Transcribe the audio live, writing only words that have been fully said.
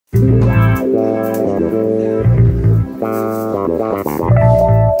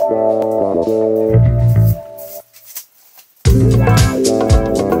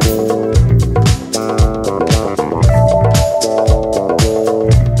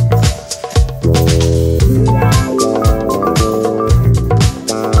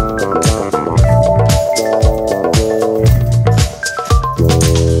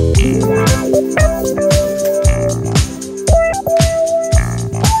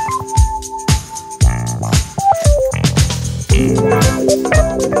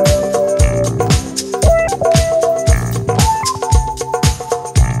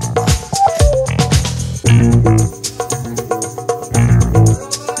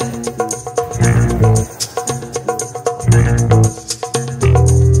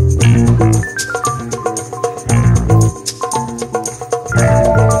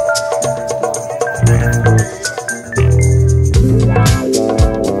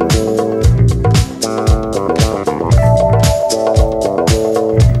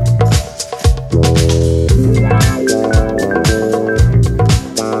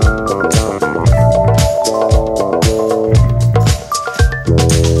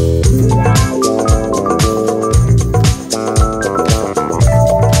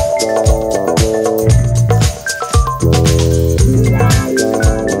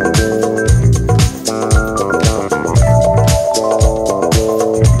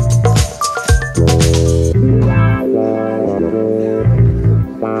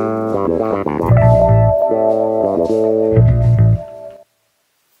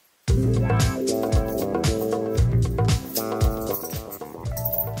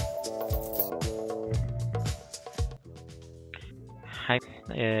Hi,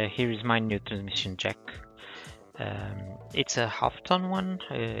 here is my new transmission jack. It's a half-ton one,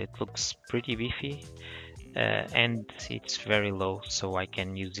 it looks pretty beefy, and it's very low, so I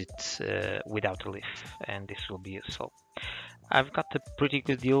can use it without a leaf, and this will be useful. I've got a pretty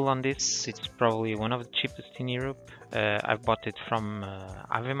good deal on this. It's probably one of the cheapest in Europe. I've bought it from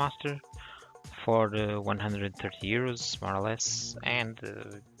Aveimaster for 130 euros, more or less, and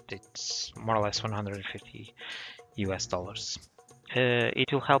it's more or less 150 US dollars.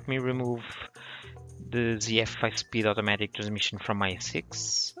 It will help me remove the ZF 5-speed automatic transmission from my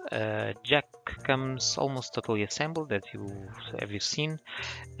A6. Jack comes almost totally assembled, as you seen.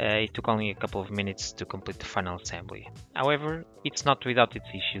 It took only a couple of minutes to complete the final assembly. However, it's not without its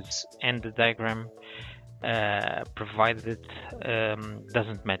issues, and the diagram provided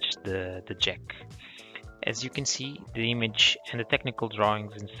doesn't match the jack. As you can see, the image and the technical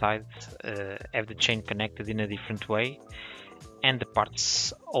drawings inside have the chain connected in a different way, and the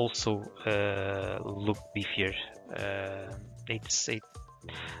parts also look beefier.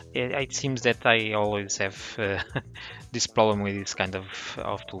 It seems that I always have this problem with this kind of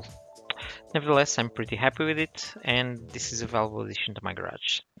tool. Nevertheless, I'm pretty happy with it, and this is a valuable addition to my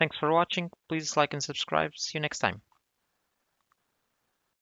garage. Thanks for watching. Please like and subscribe. See you next time.